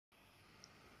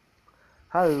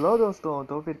Hello दोस्तों,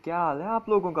 तो फिर क्या हाल है आप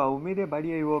लोगों का। उम्मीद है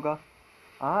बढ़िया ही होगा।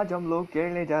 आज हम लोग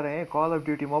खेलने जा रहे हैं कॉल ऑफ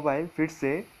ड्यूटी मोबाइल फिर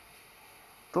से।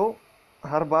 तो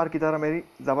हर बार की तरह मेरी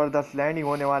ज़बरदस्त लैंडिंग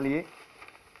होने वाली है।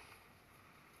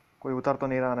 कोई उतर तो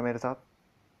नहीं रहा ना मेरे साथ।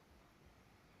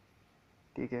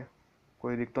 ठीक है,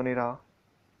 कोई दिख तो नहीं रहा।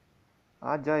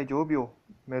 आज जाए जो भी हो,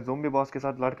 मैं ज़ोंबी बॉस के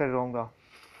साथ लड़कर ही रहूँगा।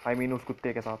 आई मीन उस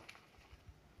कुत्ते के साथ।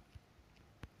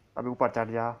 अभी ऊपर चढ़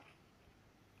जा,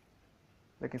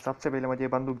 लेकिन सबसे पहले मुझे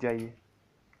बंदूक चाहिए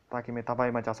ताकि मैं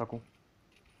तबाही मचा सकूँ।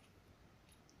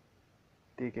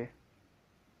 ठीक है,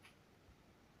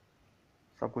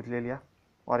 सब कुछ ले लिया।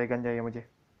 और एक गन चाहिए मुझे,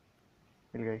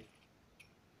 मिल गई।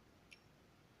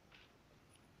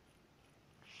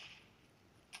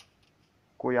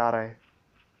 कोई आ रहा है,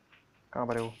 कहाँ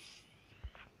पर है वो।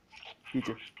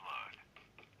 पीछे,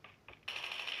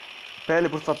 पहले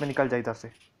फुर्सत में निकल जाए इधर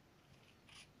से।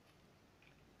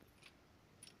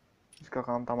 इसका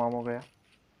काम तमाम हो गया।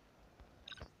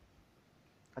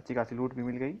 अच्छी खासी लूट भी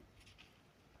मिल गई।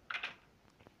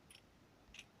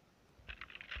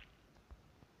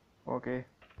 ओके,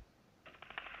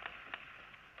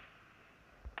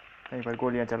 कहीं पर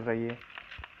गोलियां चल रही है।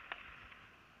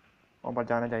 वहाँ पर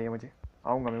जाना चाहिए मुझे।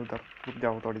 आऊँगा मैं उधर, रुक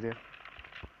जाओ थोड़ी देर।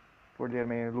 थोड़ी देर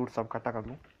में लूट सब इकट्ठा कर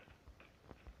लूँ।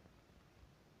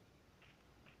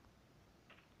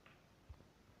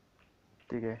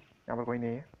 ठीक है, यहाँ पर कोई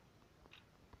नहीं है।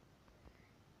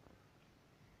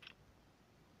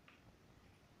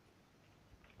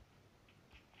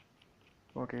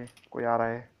 ओके, कोई आ रहा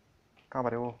है। कहाँ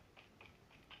पर है वो।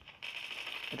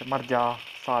 अच्छा, मर जा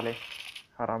साले,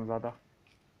 हरामज़ादा।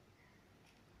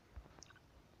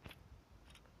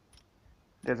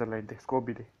 लेज़र लाइट दे, स्कोप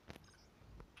भी दे।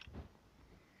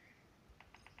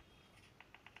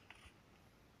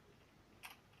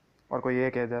 और कोई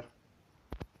एक है इधर,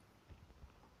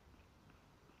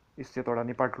 इससे थोड़ा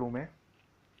निपट लूँ मैं।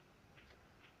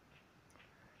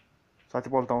 सच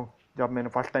बोलता हूँ, जब मैंने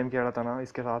फर्स्ट टाइम खेला था ना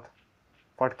इसके साथ,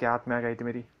 फट के हाथ में आ गई थी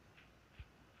मेरी।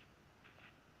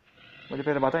 मुझे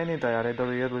पहले पता ही नहीं था यार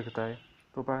इधर ये दिखता है।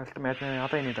 तो फर्स्ट मैच में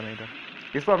आता ही नहीं था मैं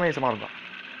इधर। इस बार मैं इसे मारूंगा,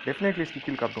 डेफिनेटली इसकी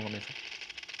किल कर दूंगा मैं इसे।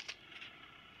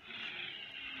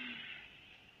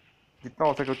 जितना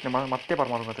हो सके उतने मत्ते पर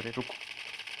मारूंगा तेरे। रुक,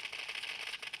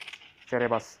 चले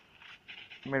बस।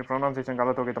 मेरी प्रोनाउंसिएशन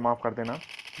गलत हो गई तो माफ़ कर देना।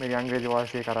 मेरी अंग्रेजी आवाज़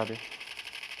से करा दे।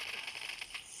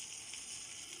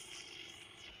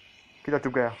 किधर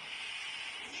चुप गया।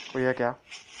 कोई है क्या।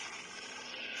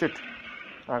 शिट,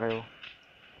 आ गए वो।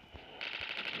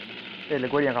 ए ले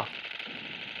गोलियाँ का।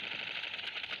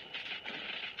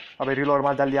 अबे रिलोड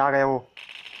मार जल्दी, आ गए वो।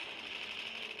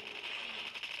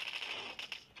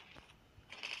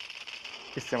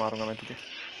 इससे मारूंगा मैं तुझे।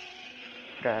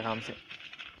 गया काम से,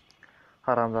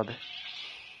 हरामजादे।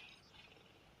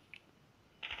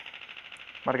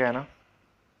 मर गया ना।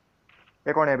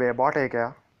 ये कौन है बे, बॉट है क्या।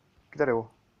 किधर है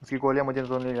वो। उसकी गोलियाँ मुझे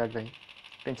तो नहीं लग रही।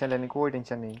 टेंशन लेने की कोई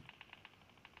टेंशन नहीं।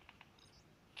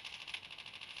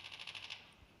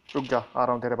 रुक जा, आ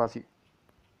रहा हूँ तेरे पास ही।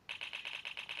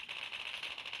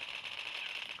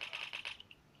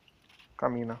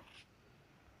 कमीना।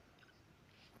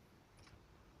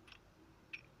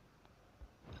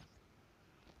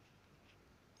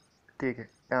 ठीक है,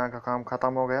 यहाँ का काम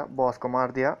ख़त्म हो गया। बॉस को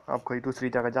मार दिया। अब कोई दूसरी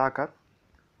जगह जाकर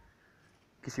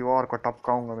किसी और को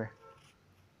टपकाऊंगा मैं।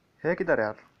 है किधर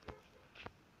यार,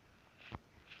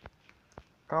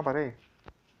 कहाँ पर है।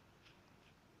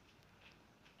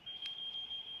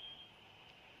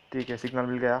 ठीक है, सिग्नल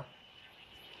मिल गया।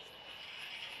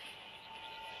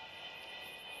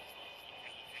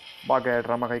 भाग गया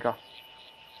ड्रामा कहीं का।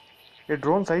 ये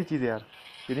ड्रोन सही चीज़ है यार,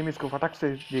 यदि मैं इसको फटक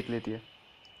से देख लेती है।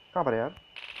 कहाँ पर है यार।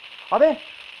 अबे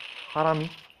हरामी।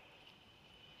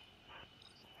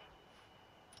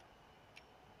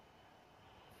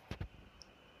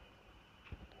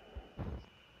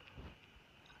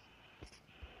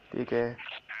 ठीक है,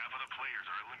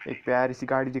 एक प्यारी सी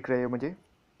गाड़ी दिख रही है मुझे,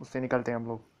 उससे निकलते हैं हम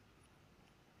लोग।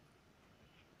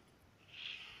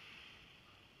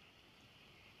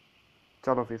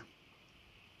 चलो फिर,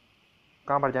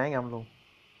 कहाँ पर जाएंगे हम लोग।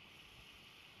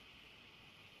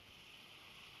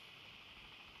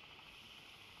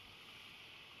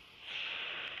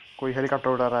 कोई हेलीकॉप्टर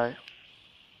उड़ा रहा है।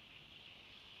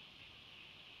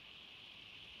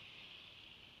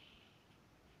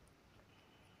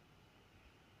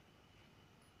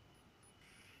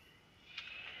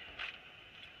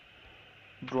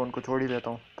 ड्रोन को छोड़ ही देता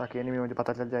हूँ ताकि एनिमी मुझे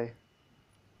पता चल जाए।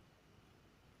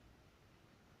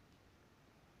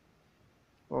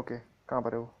 ओके, कहाँ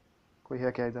पर है वो। कोई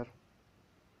है क्या इधर।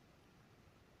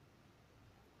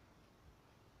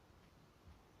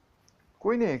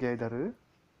 कोई नहीं है क्या इधर।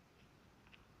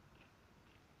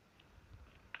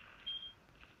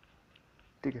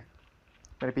 ठीक है,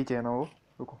 मेरे पीछे है ना वो।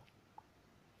 रुको,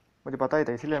 मुझे पता ही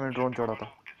था, इसीलिए मैंने ड्रोन छोड़ा था।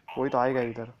 कोई तो आएगा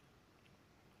इधर।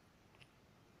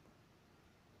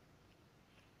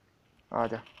 आ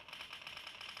जा।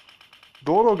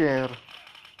 दो लोग हैं यार,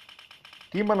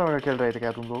 टीम बनाकर खेल रहे थे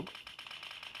क्या तुम लोग?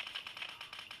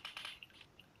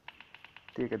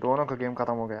 ठीक है, दोनों का गेम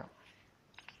खत्म हो गया।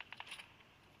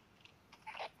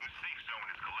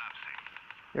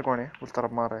 ये कौन है उस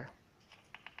तरफ मार रहा है?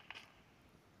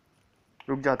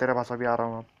 रुक जा, तेरे पास अभी आ रहा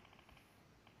हूँ अब।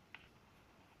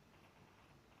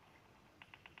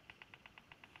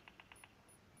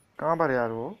 कहाँ पर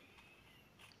यार वो?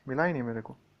 मिला ही नहीं मेरे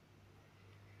को।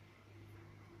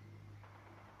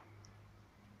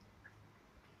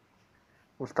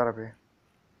 उस तरफ है।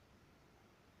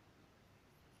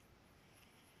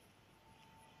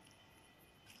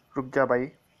 रुक जा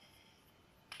भाई।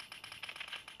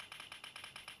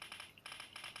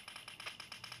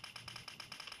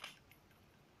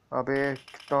 अबे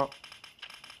कितना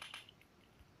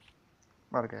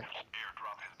मर गया।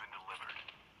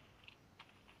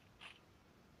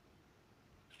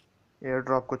 एयर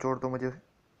ड्रॉप को छोड़ दो मुझे।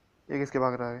 एक इसके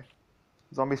भाग रहा है,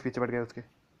 ज़ॉम्बीज़ पीछे पड़ गए उसके।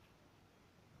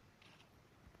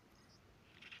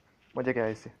 मुझे क्या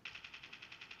है इससे?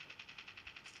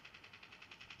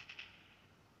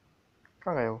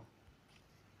 कहाँ गए वो?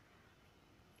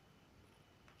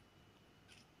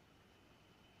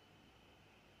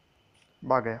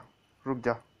 भाग गया। रुक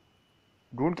जा,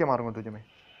 ढूंढ के मारूंगा तुझे मैं।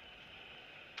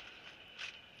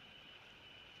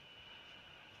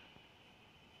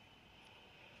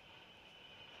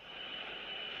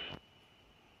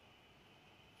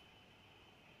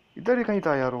 इधर ही कहीं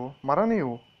था यार, वो मरा नहीं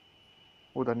वो?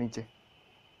 उधर नीचे।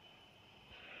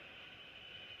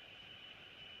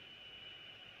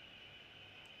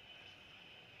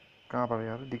 कहाँ पर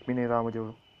यार, दिख भी नहीं रहा मुझे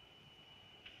वो।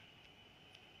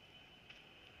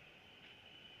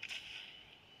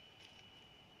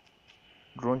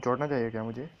 ड्रोन छोड़ना चाहिए क्या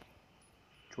मुझे?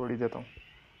 छोड़ ही देता हूँ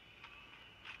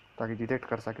ताकि डिटेक्ट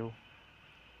कर सके वो।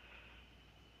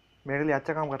 मेरे लिए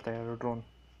अच्छा काम करता है यार ड्रोन।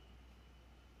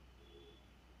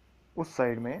 उस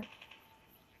साइड में।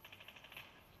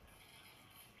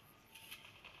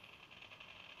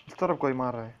 इस तरफ कोई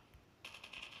मार रहा है।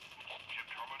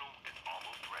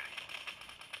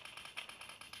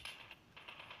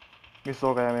 मिस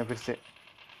हो गया मैं फिर से।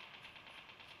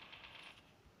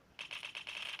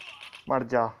 मर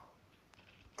जा,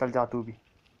 चल जा तू भी।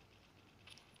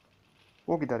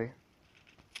 वो किधर है?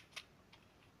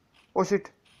 Oh shit.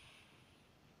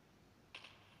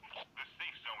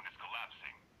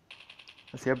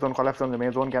 Safe zone collapse zone, मैं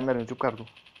जोन के अंदर हूँ, चुप कर तू।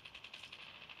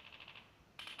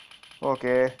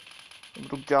 ओके,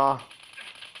 रुक जा,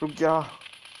 रुक जा।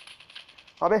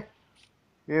 अबे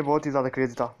ये बहुत ही ज़्यादा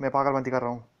क्रेजी था, मैं पागलपंती कर रहा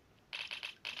हूँ।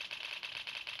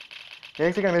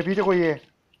 एक सेकंड, मेरे पीछे कोई है,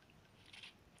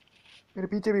 मेरे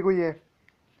पीछे भी कोई है।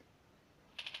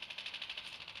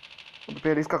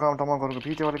 फिर इसका काम तमाम करूँगा,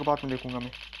 पीछे वाले को बाद में देखूंगा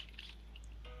मैं।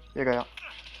 ये गया।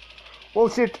 Oh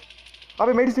shit.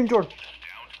 अबे मेडिसिन छोड़।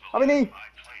 अबे नहीं,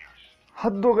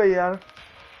 हद हो गई यार।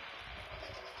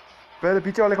 पहले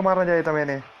पीछे वाले को मारना चाहिए था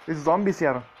मैंने। इस ज़ॉम्बी से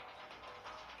यार,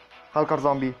 हल्का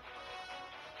ज़ॉम्बी।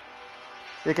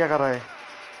 ये क्या कर रहा है?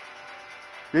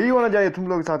 यही होना चाहिए तुम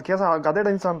लोग के साथ। कैसा गधेड़ा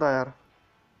इंसान था यार,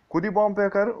 खुद ही बॉम्ब पे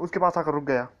कर उसके पास आकर रुक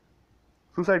गया,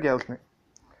 सुसाइड किया उसने।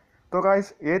 तो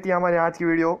गाइस, ये थी हमारी आज की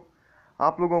वीडियो।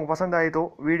 आप लोगों को पसंद आई तो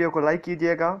वीडियो को लाइक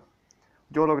कीजिएगा,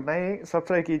 जो लोग नए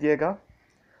सब्सक्राइब कीजिएगा।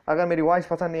 अगर मेरी वॉइस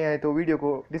पसंद नहीं आए तो वीडियो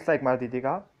को डिसलाइक मार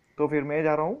दीजिएगा। तो फिर मैं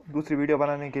जा रहा हूँ दूसरी वीडियो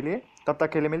बनाने के लिए। तब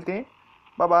तक के लिए मिलते हैं,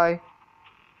 बाय बाय।